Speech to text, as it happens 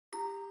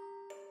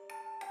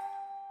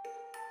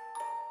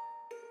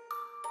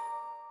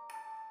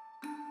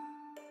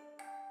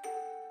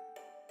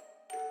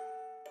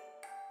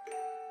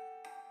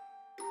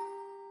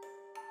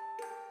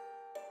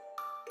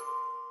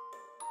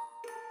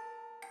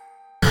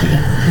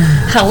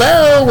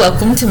Hello,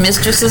 welcome to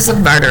Mistresses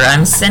of Murder.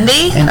 I'm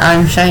Cindy. And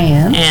I'm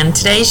Cheyenne. And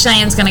today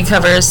Cheyenne's going to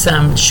cover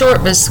some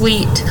short but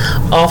sweet,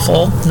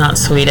 awful, not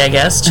sweet I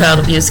guess, child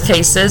abuse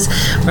cases.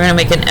 We're going to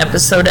make an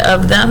episode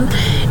of them,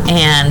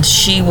 and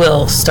she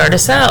will start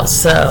us out.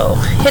 So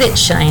hit it,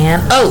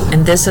 Cheyenne. Oh,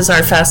 and this is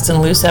our Fast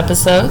and Loose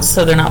episodes,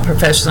 so they're not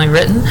professionally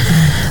written.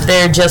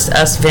 They're just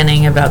us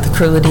venting about the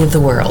cruelty of the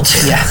world.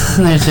 Yeah,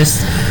 there's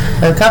just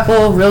a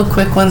couple real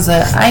quick ones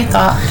that I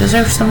thought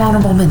deserve some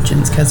honorable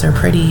mentions because they're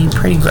pretty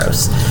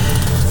gross.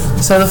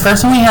 So the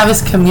first one we have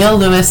is Camille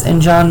Lewis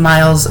and John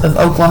Miles of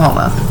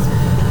Oklahoma.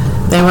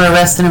 They were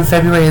arrested in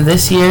February of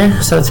this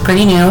year, so it's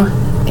pretty new.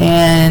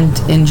 And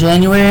on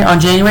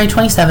January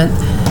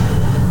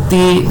 27th,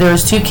 there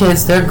was two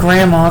kids. Their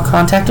grandma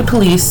contacted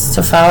police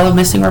to file a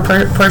missing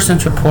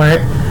persons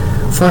report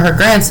for her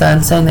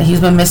grandson, saying that he's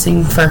been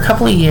missing for a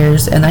couple of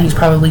years and that he's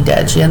probably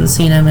dead. She hadn't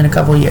seen him in a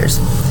couple of years.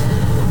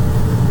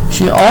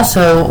 She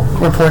also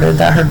reported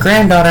that her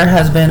granddaughter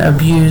has been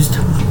abused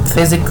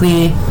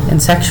physically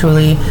and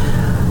sexually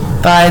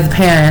by the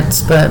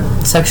parents, but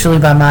sexually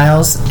by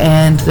Miles.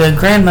 And the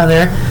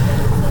grandmother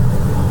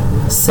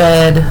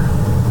said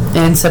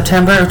in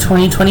September of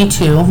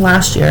 2022,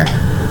 last year,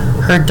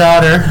 her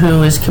daughter,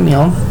 who is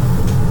Camille,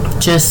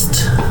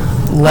 just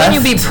left. Can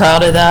you be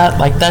proud of that?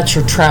 Like, that's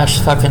your trash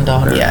fucking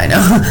daughter. Yeah, I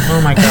know.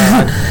 Oh my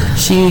god.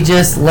 She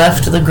just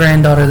left the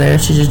granddaughter there.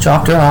 She just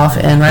dropped her off,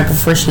 and right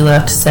before she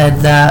left said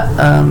that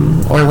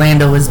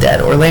Orlando was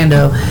dead.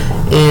 Orlando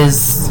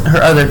is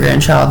her other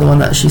grandchild, the one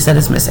that she said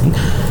is missing.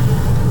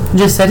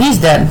 Just said he's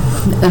dead.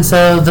 And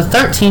so the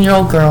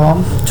 13-year-old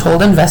girl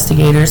told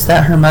investigators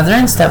that her mother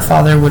and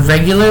stepfather would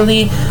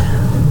regularly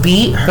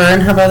beat her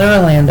and her brother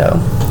Orlando.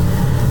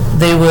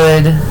 They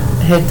would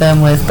hit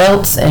them with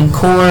belts and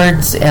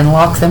cords and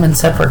lock them in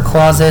separate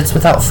closets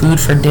without food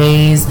for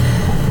days.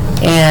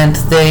 And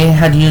they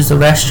had used the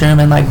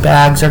restroom in like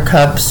bags or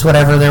cups,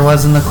 whatever there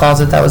was in the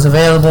closet that was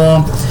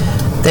available.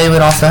 They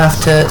would also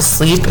have to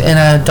sleep in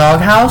a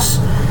doghouse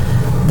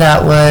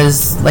that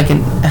was like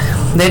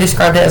they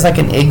described it as like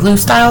an igloo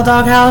style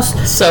doghouse.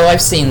 So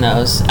I've seen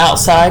those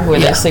outside where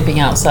they're sleeping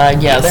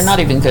outside. Yeah, they're not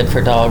even good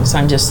for dogs.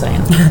 I'm just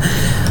saying.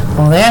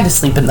 Well, they had to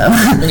sleep in them.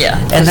 Yeah,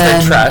 and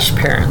they're trash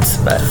parents,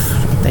 but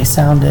they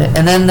sound it.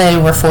 And then they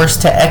were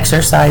forced to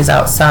exercise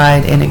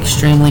outside in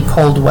extremely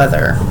cold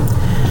weather.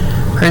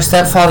 Her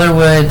stepfather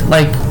would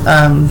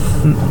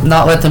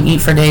not let them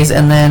eat for days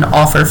and then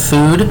offer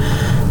food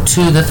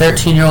to the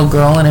 13-year-old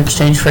girl in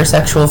exchange for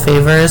sexual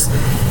favors.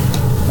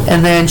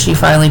 And then she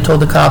finally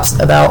told the cops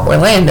about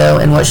Orlando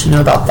and what she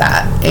knew about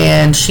that.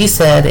 And she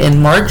said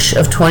in March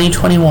of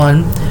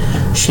 2021,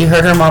 she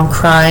heard her mom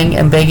crying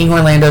and begging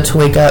Orlando to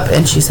wake up,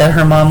 and she said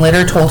her mom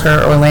later told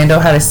her Orlando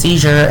had a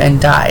seizure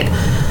and died.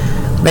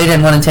 They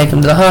didn't want to take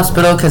him to the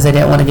hospital because they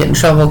didn't want to get in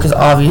trouble, because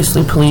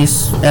obviously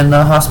police and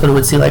the hospital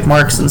would see like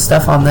marks and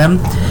stuff on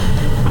them.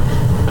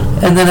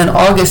 And then in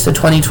August of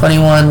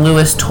 2021,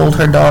 Lewis told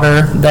her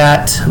daughter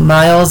that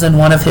Miles and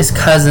one of his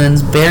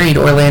cousins buried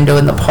Orlando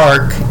in the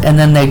park, and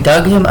then they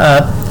dug him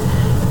up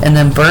and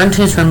then burned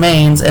his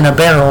remains in a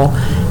barrel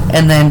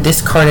and then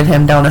discarded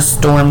him down a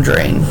storm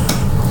drain.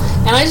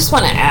 And I just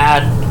want to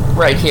add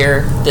right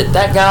here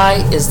that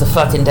guy is the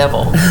fucking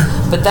devil.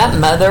 But that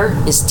mother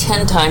is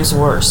 10 times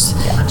worse.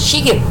 Yeah.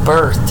 She gave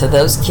birth to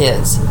those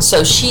kids.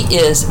 So she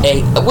is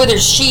whether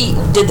she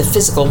did the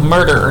physical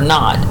murder or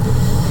not,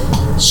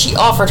 she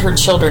offered her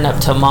children up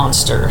to a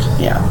monster.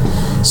 Yeah.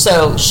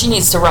 So she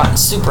needs to rot in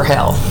super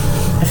hell.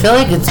 I feel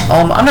like it's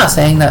I'm not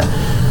saying that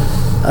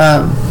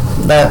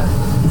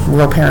that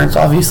real parents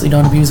obviously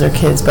don't abuse their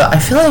kids, but I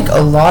feel like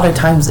a lot of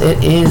times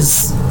it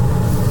is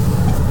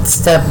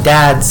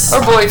stepdads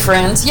or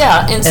boyfriends,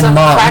 yeah, and some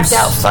moms. cracked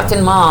out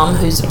fucking mom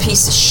who's a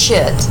piece of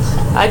shit.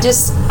 I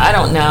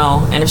don't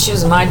know. And if she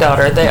was my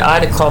daughter,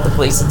 I'd have called the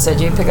police and said,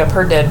 "You pick up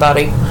her dead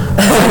body.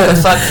 What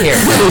the fuck here?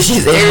 Here's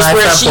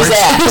where she's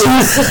at.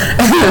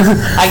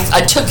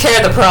 I took care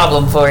of the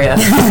problem for you."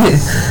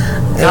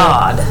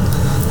 God.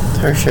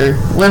 For sure.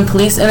 When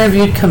police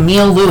interviewed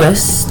Camille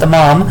Lewis, the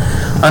mom,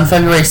 on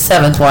February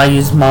 7th, well, I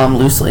use mom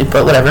loosely,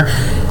 but whatever,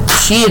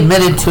 she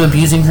admitted to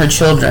abusing her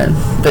children,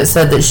 but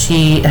said that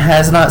she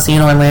has not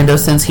seen Orlando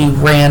since he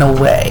ran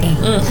away.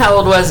 How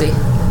old was he?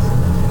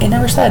 It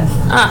never said.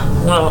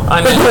 Well,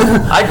 I mean,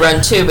 I'd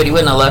run too, but he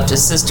wouldn't have left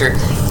his sister.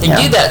 They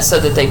do that so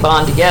that they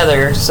bond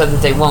together, so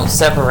that they won't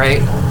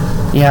separate.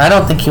 Yeah, I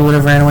don't think he would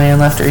have ran away and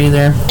left her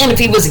either. And if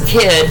he was a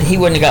kid, he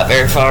wouldn't have got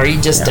very far.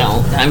 You just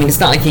don't. I mean, it's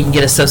not like he can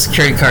get a Social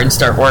Security card and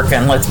start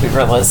working. Let's be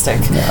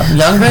realistic. Yeah.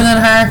 Younger than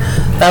her,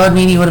 that would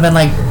mean he would have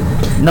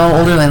been no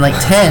older than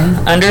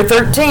 10. Under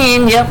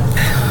 13, yep.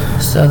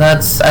 So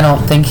I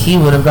don't think he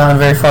would have gone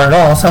very far at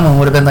all. Someone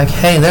would have been like,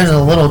 hey, there's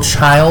a little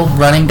child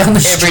running down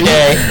the street.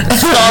 Every day.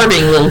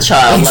 Starving little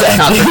child.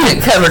 Exactly. Let's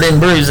not covered in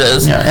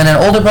bruises. Yeah, and an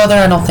older brother,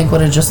 I don't think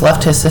would have just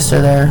left his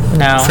sister there.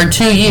 No. For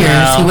 2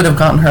 years, he would have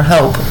gotten her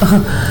help.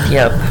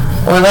 Yep.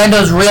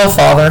 Orlando's real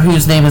father,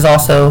 whose name is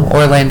also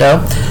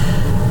Orlando,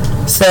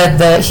 said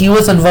that he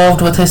was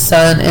involved with his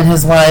son in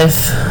his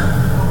life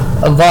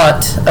a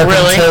lot up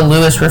until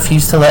Lewis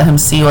refused to let him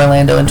see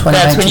Orlando in 2019.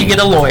 That's when you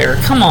get a lawyer.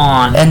 Come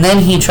on. And then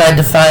he tried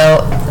to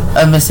file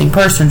a missing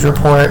persons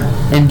report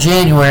in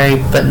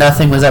January, but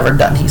nothing was ever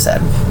done, he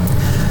said.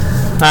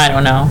 I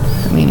don't know.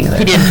 Me neither.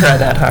 He didn't try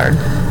that hard.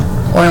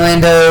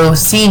 Orlando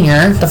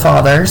Sr., the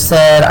father,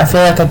 said, I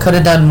feel like I could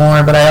have done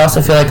more, but I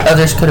also feel like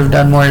others could have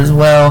done more as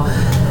well.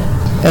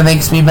 It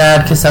makes me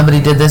mad because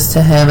somebody did this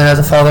to him, and as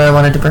a father, I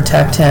wanted to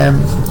protect him,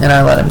 and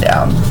I let him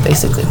down,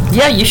 basically.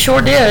 Yeah, you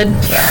sure did.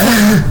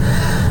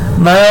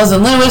 Miles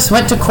and Lewis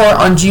went to court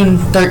on June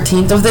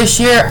 13th of this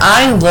year.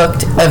 I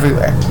looked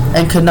everywhere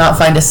and could not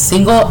find a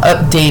single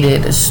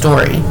updated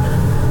story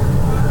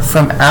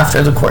from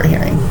after the court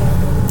hearing.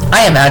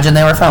 I imagine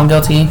they were found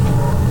guilty.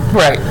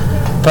 Right.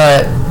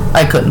 But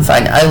I couldn't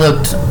find it. I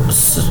looked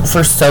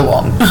for so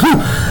long.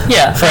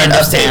 Yeah, I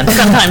understand.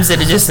 Sometimes it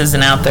just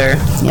isn't out there.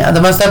 Yeah,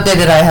 the most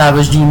updated I have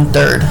was June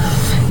 3rd.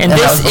 And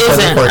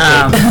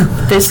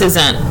this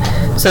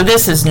isn't, so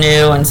this is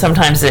new, and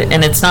sometimes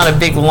it's not a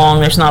big long,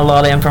 there's not a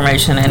lot of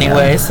information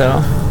anyway,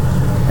 so.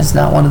 It's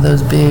not one of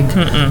those big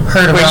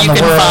heard around the world. Where you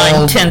can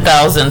find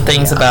 10,000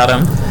 things about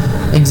them.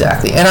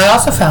 Exactly. And I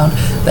also found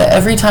that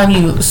every time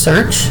you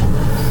search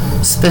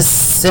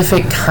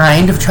specific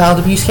kind of child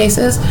abuse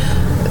cases,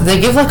 they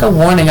give like a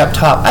warning up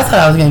top. I thought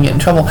I was going to get in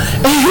trouble.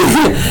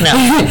 No.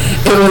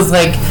 It was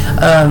like,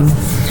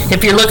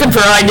 if you're looking for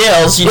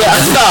ideals, you need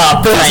to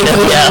stop. Kind of,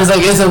 It was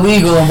like, it's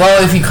illegal. And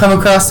well, if you come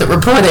across it,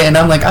 report it. And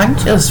I'm like, I'm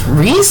just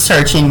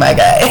researching, my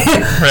guy.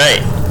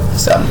 Right.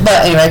 So,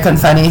 but anyway, I couldn't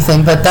find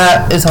anything. But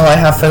that is all I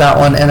have for that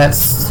one. And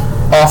it's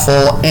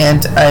awful.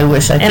 And I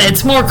wish I could. And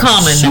it's more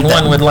common than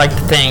one would like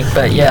to think.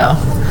 But yeah.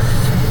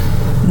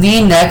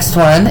 The next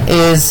one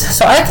is,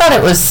 so I thought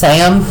it was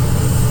Sam,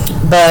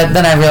 but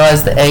then I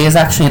realized the A is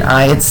actually an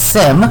I. It's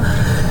Sim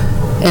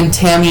and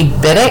Tammy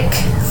Biddick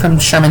from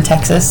Sherman,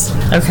 Texas.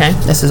 Okay.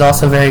 This is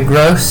also very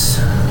gross,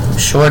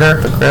 shorter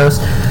but gross.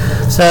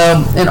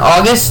 So in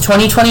August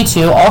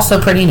 2022, also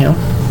pretty new,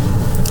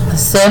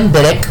 Sim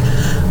Biddick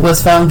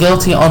was found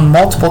guilty on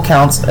multiple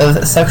counts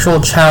of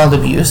sexual child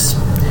abuse.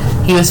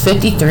 He was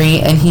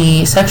 53 and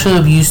he sexually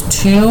abused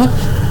 2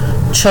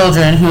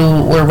 children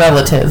who were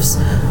relatives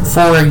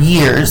for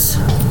years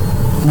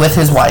with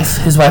his wife.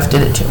 His wife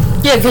did it too.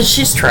 Yeah, because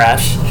she's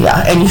trash.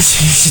 Yeah, and you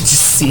should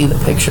just see the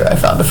picture I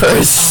found of her.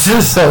 It's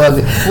just so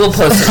ugly. We'll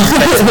post it on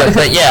Facebook,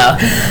 but yeah.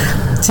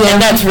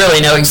 And that's really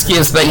no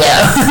excuse, but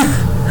yeah.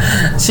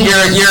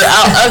 You're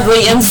out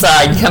ugly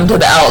inside, come to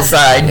the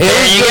outside.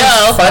 There you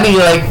go. Funny,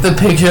 like the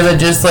picture that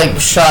just like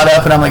shot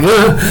up, and I'm like,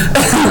 ooh.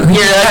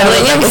 Your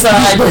ugly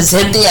inside has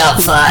hit the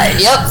outside.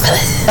 Yep.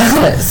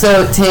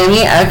 So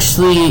Tammy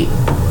actually,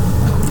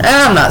 and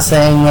I'm not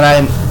saying that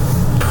I'm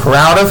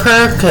proud of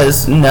her,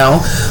 because no,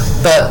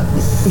 but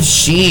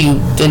she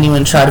didn't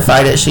even try to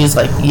fight it. She's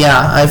like,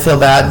 yeah, I feel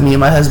bad. Me and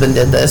my husband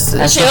did this.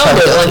 And she owned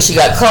it when she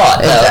got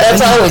caught, though. Exactly.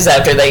 That's always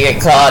after they get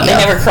caught. Yeah.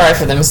 They never cry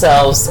for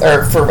themselves,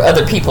 or for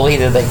other people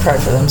either. They cry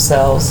for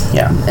themselves.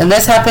 Yeah, and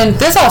this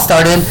all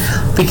started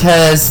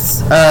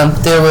because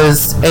there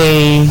was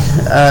a,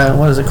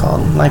 what is it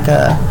called? Like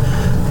a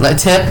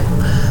tip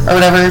or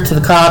whatever to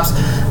the cops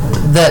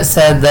that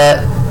said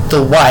that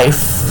the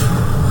wife,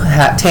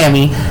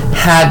 Tammy,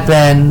 had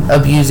been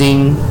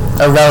abusing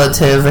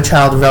a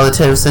child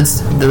relative since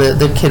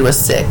the kid was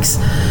 6.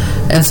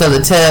 And so the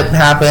tip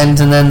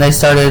happened, and then they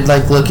started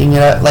looking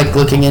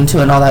into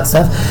it and all that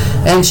stuff.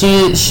 And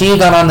she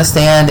got on the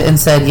stand and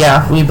said,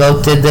 yeah, we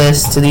both did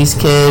this to these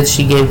kids.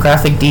 She gave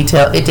graphic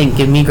detail. It didn't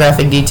give me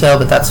graphic detail,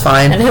 but that's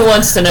fine. And who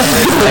wants to know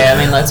anyway? I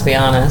mean, let's be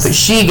honest. But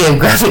she gave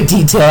graphic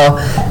detail.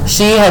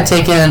 She had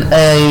taken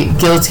a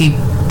guilty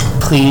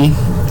plea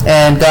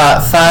and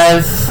got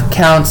 5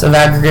 counts of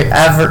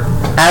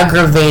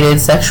aggravated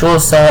sexual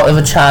assault of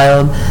a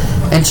child,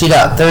 and she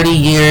got 30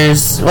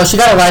 years. Well, she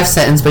got a life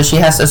sentence, but she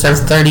has to serve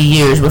 30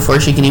 years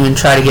before she can even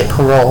try to get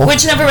parole.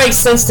 Which never makes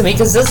sense to me,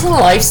 because isn't a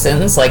life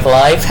sentence like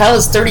life? How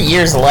is 30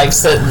 years a life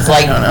sentence?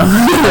 Like, I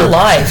don't know.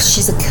 Life.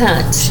 She's a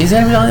cunt. She's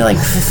gonna be only like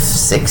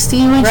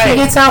 60 when she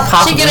gets out.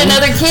 Possibly. She get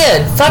another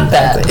kid. Fuck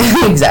that.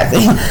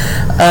 Exactly.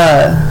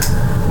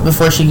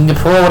 Before she can get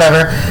parole,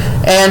 whatever.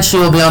 And she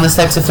will be on the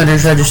sex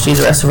offenders registry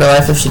the rest of her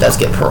life if she does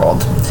get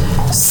paroled.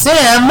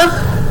 Sim.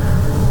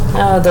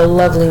 Oh, the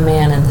lovely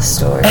man in the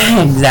story.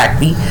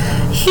 Exactly.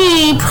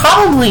 He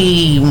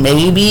probably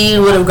maybe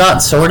would have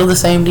got sort of the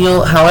same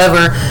deal.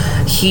 However,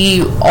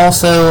 he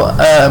also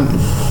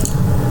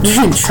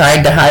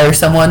tried to hire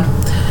someone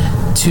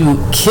to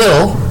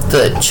kill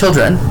the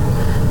children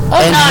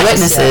and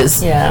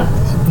witnesses. Yeah.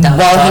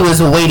 While he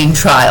was awaiting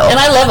trial. And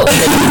I love it when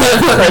they do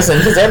that in prison,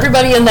 because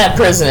everybody in that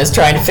prison is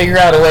trying to figure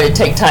out a way to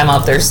take time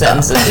off their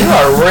sentences. You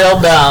are real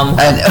dumb.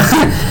 I know.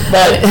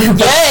 But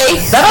yay!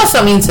 That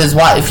also means his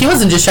wife. He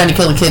wasn't just trying to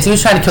kill the kids, he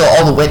was trying to kill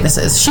all the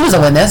witnesses. She was a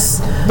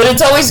witness. But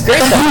it's always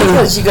great, though,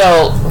 because you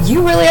go,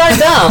 you really are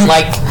dumb.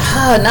 Like,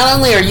 not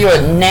only are you a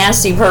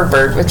nasty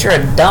pervert, but you're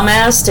a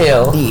dumbass,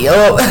 too.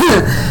 Yup.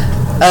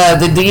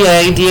 the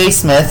DA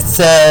Smith,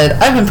 said,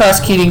 "I've been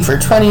prosecuting for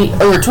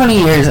over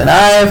 20 years, and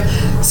I've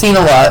seen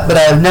a lot, but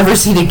I have never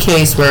seen a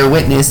case where a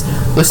witness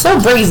was so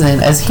brazen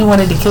as he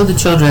wanted to kill the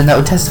children that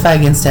would testify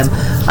against him.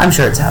 I'm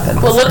sure it's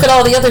happened." Well, look at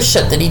all the other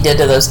shit that he did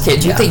to those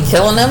kids. You think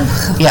killing them?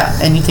 Yeah,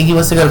 and you think he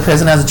wants to go to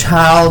prison as a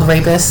child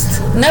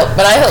rapist? Nope,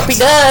 but I hope he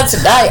does.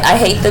 I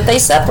hate that they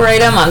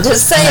separate him. I'm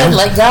just saying,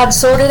 let God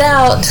sort it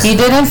out. He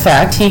did, in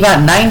fact. He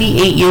got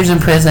 98 years in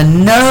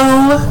prison,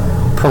 no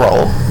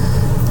parole.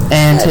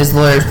 And his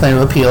lawyer's planning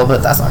to appeal,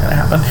 but that's not going to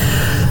happen.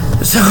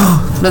 So,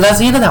 but that's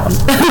the end of that one.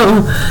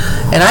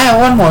 And I have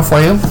one more for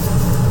you.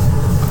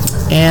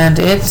 And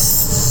it's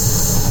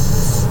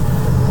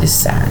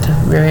sad.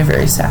 Very,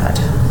 very sad.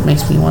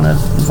 Makes me want to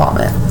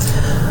vomit.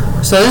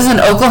 So this is in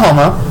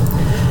Oklahoma.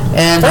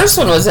 And first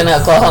one was in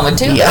Oklahoma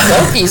too. Yeah. The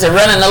Okies are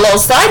running a little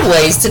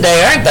sideways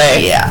today, aren't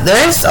they? Yeah,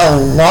 there's a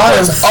lot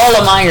of... All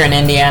of mine are in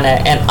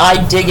Indiana, and I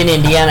dig in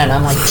Indiana, and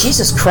I'm like,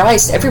 Jesus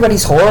Christ,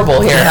 everybody's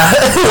horrible here. Yeah.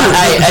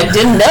 I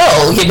didn't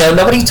know,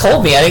 nobody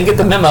told me. I didn't get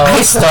the memo.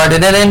 I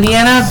started in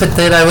Indiana, but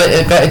then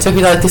it took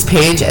me to like this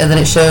page, and then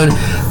it showed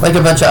like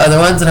a bunch of other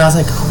ones, and I was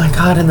like, oh my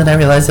god, and then I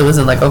realized it was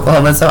in like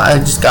Oklahoma, so I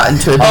just got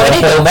into it. Oh, it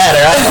didn't go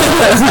better. I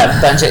have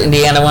a bunch of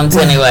Indiana ones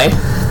anyway.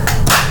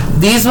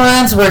 These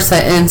ones were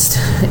sentenced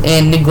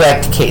in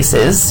neglect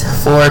cases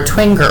for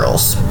twin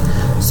girls.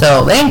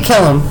 So they didn't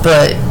kill them,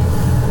 but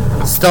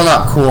still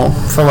not cool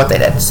for what they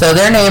did. So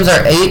their names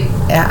are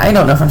I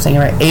don't know if I'm saying it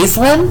right.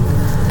 Aislinn.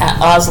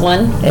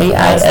 Oslin.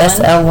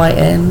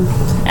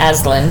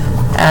 Aislyn.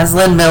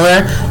 Aislinn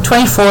Miller,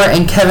 24,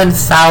 and Kevin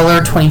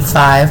Fowler,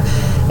 25.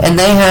 And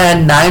they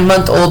had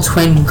 9-month-old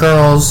twin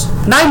girls.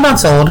 9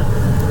 months old.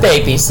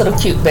 Babies, little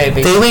cute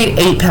babies. They weighed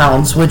 8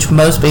 pounds, which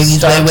most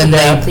babies weigh when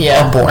they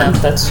are born.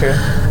 That's true.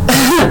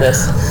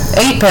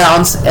 8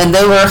 pounds, and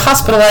they were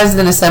hospitalized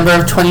in December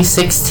of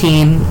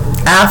 2016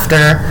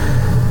 after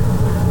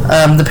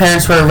the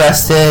parents were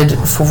arrested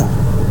for...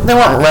 They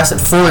weren't arrested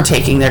for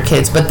taking their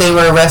kids, but they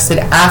were arrested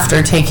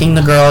after taking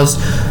the girls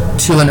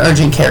to an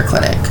urgent care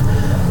clinic.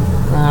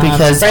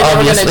 Because they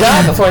were going to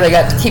die before they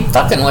got to keep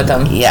fucking with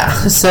them. Yeah,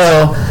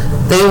 so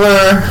they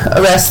were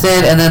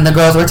arrested, and then the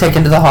girls were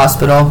taken to the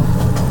hospital.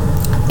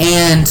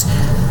 And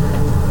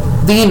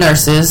the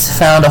nurses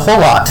found a whole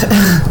lot,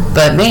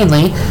 but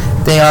mainly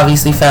they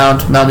obviously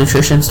found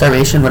malnutrition,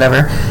 starvation,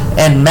 whatever,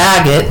 and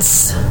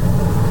maggots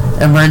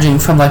emerging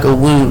from like a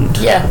wound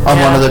on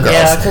one of the girls.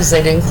 Yeah, because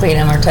they didn't clean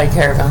them or take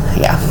care of them.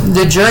 Yeah.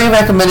 The jury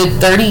recommended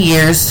 30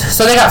 years.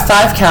 So they got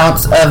 5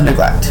 counts of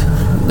neglect.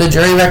 The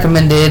jury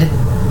recommended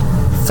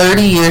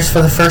 30 years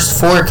for the first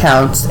 4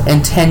 counts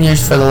and 10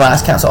 years for the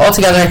last count. So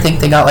altogether, I think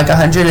they got like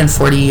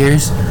 140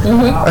 years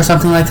or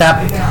something like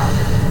that.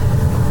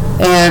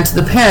 And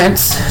the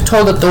parents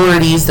told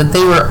authorities that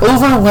they were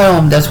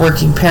overwhelmed as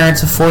working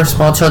parents of 4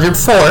 small children.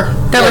 4.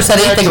 Never said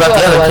anything about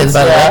the other kids,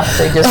 by the way.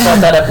 They just brought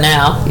that up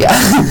now. Yeah.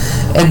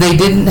 And they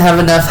didn't have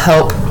enough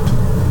help,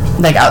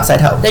 like outside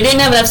help. They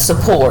didn't have enough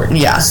support.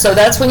 Yeah. So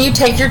that's when you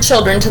take your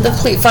children to the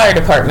fire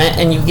department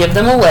and you give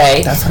them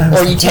away. That's what I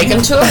was Or you take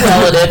them to a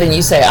relative and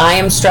you say, I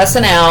am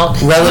stressing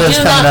out. Relatives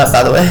coming up,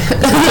 by the way.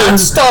 Do not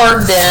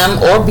starve them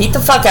or beat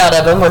the fuck out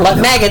of them or let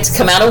maggots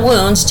come out of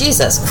wounds.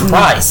 Jesus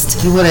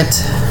Christ. You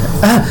wouldn't.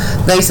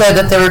 They said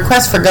that their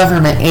request for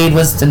government aid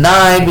was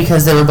denied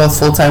because they were both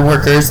full-time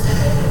workers.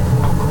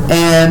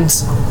 And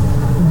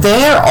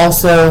they're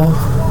also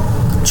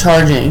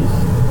charging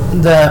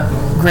the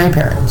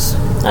grandparents.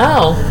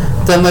 Oh.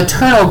 The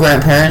maternal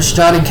grandparents,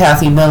 John and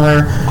Kathy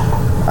Miller,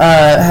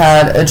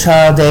 had a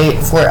trial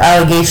date for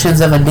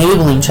allegations of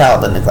enabling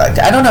child neglect.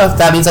 I don't know if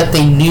that means like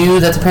they knew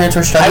that the parents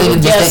were struggling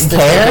and just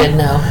didn't care. They did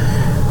know.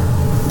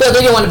 But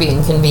they didn't want to be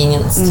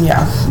inconvenienced.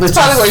 Yeah. It's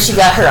probably where she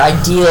got her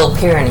ideal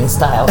parenting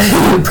style.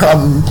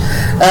 Problem.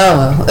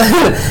 Oh.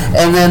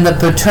 And then the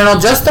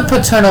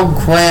paternal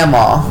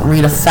grandma,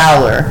 Rita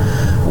Fowler,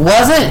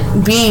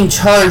 wasn't being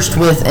charged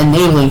with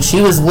enabling.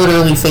 She was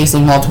literally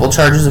facing multiple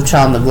charges of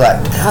child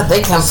neglect. God,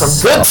 they come from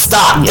good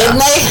stock, didn't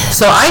they?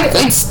 So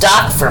good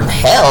stock from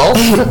hell.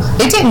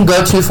 It didn't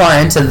go too far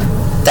into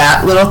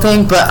that little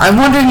thing, but I'm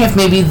wondering if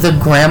maybe the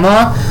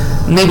grandma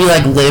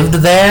like lived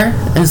there,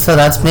 and so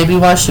that's maybe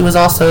why she was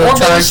also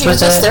charged with it. Or maybe she was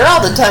just there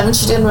all the time and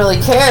she didn't really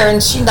care,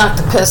 and she knocked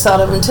the piss out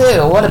of him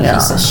too. What a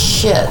piece of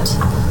shit.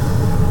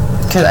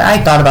 Because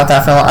I thought about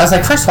that for a while. I was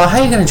like, first of all, how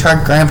are you going to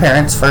charge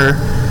grandparents for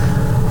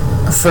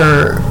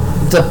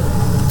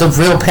the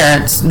real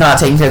parents not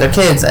taking care of their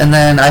kids? And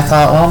then I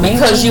thought, well, maybe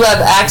because you have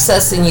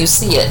access and you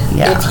see it.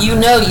 Yeah. If you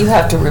know, you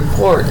have to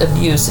report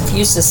abuse. If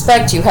you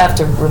suspect, you have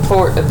to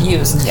report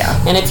abuse. Yeah.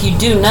 And if you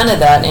do none of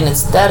that and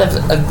it's that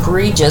of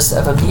egregious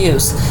of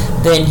abuse,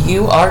 then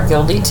you are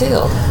guilty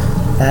too.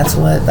 That's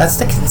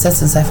the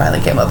consensus I finally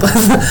came up with.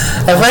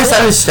 At first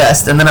I was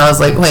stressed, and then I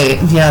was like,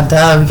 wait, yeah,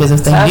 duh, because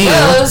if they knew,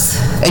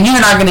 and you're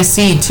not going to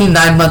see 2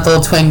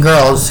 9-month-old twin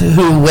girls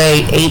who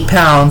weigh 8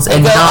 pounds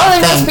and go, not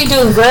they must be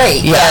doing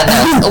great. Yeah.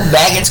 No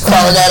maggots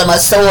crawling out of my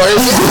sores.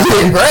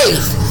 Doing great.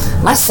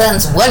 My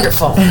son's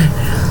wonderful.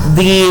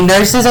 The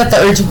nurses at the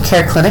urgent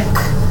care clinic,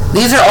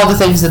 these are all the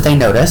things that they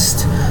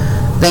noticed.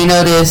 They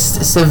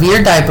noticed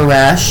severe diaper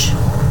rash,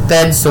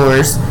 bed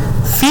sores,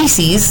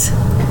 feces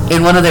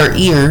in one of their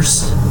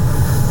ears,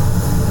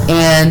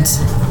 and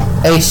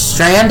a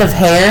strand of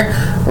hair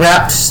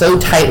wrapped so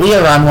tightly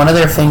around one of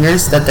their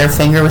fingers that their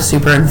finger was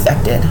super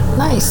infected.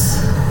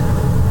 Nice.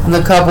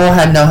 The couple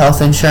had no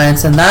health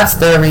insurance, and that's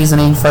their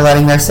reasoning for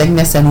letting their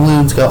sickness and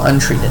wounds go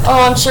untreated.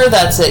 Oh, I'm sure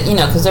that's it,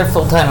 because they're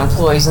full-time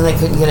employees and they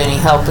couldn't get any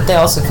help, but they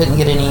also couldn't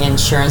get any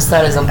insurance.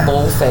 That is a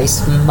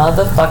bull-faced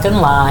motherfucking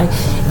lie.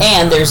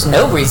 And there's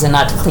no reason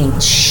not to clean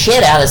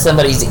shit out of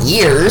somebody's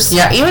ears.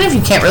 Yeah, even if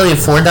you can't really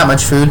afford that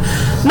much food,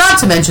 not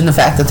to mention the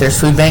fact that there's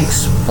food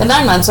banks. At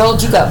 9 months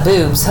old, you got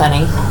boobs,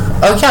 honey.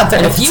 Oh, yeah.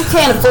 And if you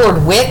can't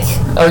afford WIC,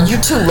 or you're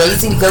too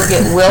lazy to go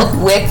get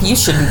WIC, you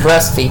should be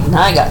breastfeeding.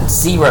 I got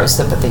zero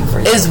sympathy for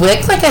you. Is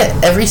WIC like a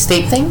every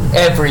state thing?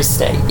 Every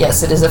state.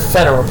 Yes, it is a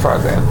federal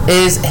program.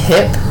 Is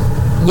HIP?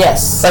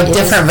 Yes. Like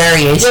different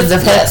variations of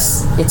HIP?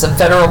 Yes. It's a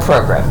federal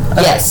program.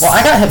 Okay. Yes. Well,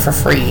 I got HIP for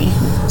free.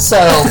 So,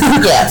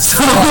 yes.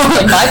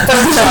 In my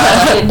third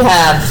child, I didn't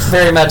have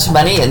very much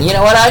money, and you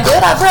know what I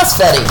did? I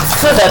breastfed him.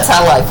 So that's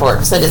how life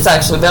works, and it's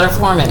actually better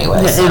for him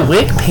anyway. Yeah, and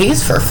WIC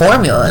pays for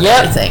formula and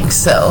everything,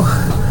 so...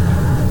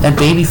 And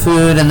baby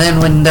food, and then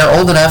when they're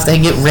old enough, they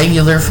get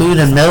regular food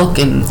and milk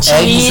and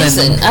cheese eggs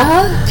and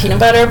peanut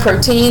butter,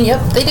 protein.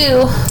 Yep, they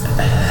do.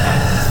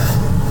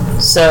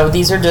 So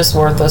these are just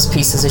worthless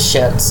pieces of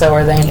shit. So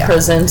are they in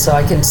prison so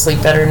I can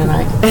sleep better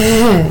tonight?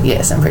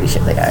 Yes, I'm pretty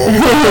sure they are.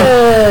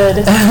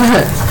 Good.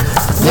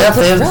 Yep,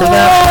 they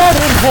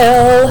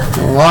got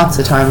lots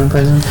of time in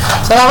prison.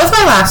 So that was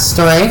my last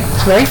story.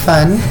 Very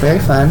fun, very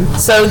fun.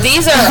 So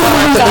these are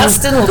our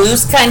fast and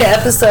loose kind of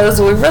episodes.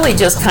 We really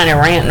just kind of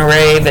rant and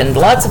rave, and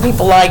lots of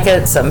people like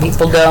it, some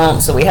people don't.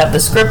 So we have the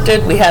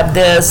scripted, we have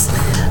this.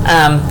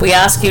 We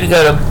ask you to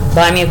go to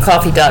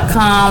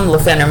buymeacoffee.com,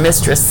 LaFender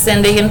Mistress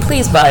Cindy, and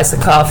please buy us a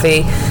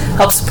coffee.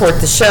 Help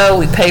support the show.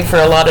 We pay for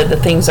a lot of the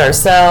things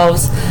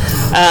ourselves.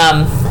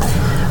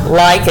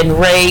 Like and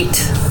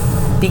rate.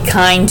 Be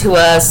kind to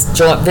us.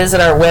 Visit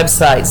our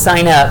website.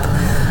 Sign up.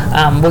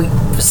 We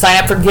sign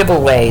up for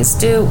giveaways.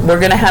 We're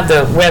going to have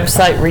the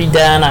website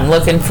redone. I'm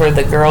looking for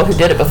the girl who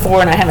did it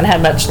before, and I haven't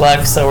had much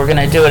luck, so we're going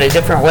to do it a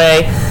different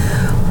way.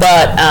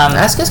 But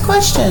ask us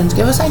questions.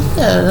 Give us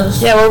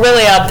ideas. Yeah, we're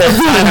really out there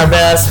trying our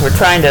best. We're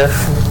trying to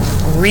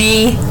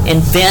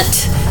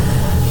reinvent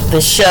the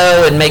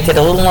show and make it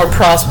a little more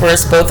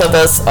prosperous. Both of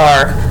us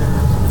are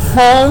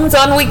homes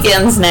on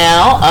weekends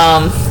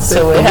now,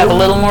 so we have a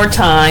little more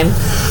time.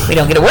 We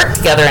don't get to work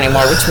together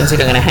anymore, which means we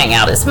don't get to hang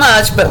out as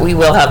much, but we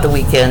will have the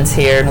weekends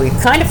here. And we've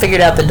kind of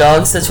figured out the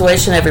dog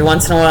situation. Every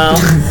once in a while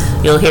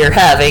you'll hear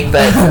Havoc,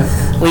 but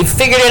we've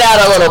figured it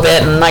out a little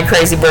bit, and my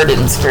crazy bird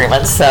didn't scream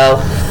it.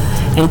 So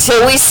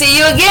until we see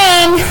you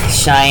again,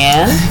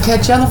 Cheyenne.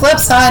 Catch you on the flip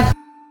side.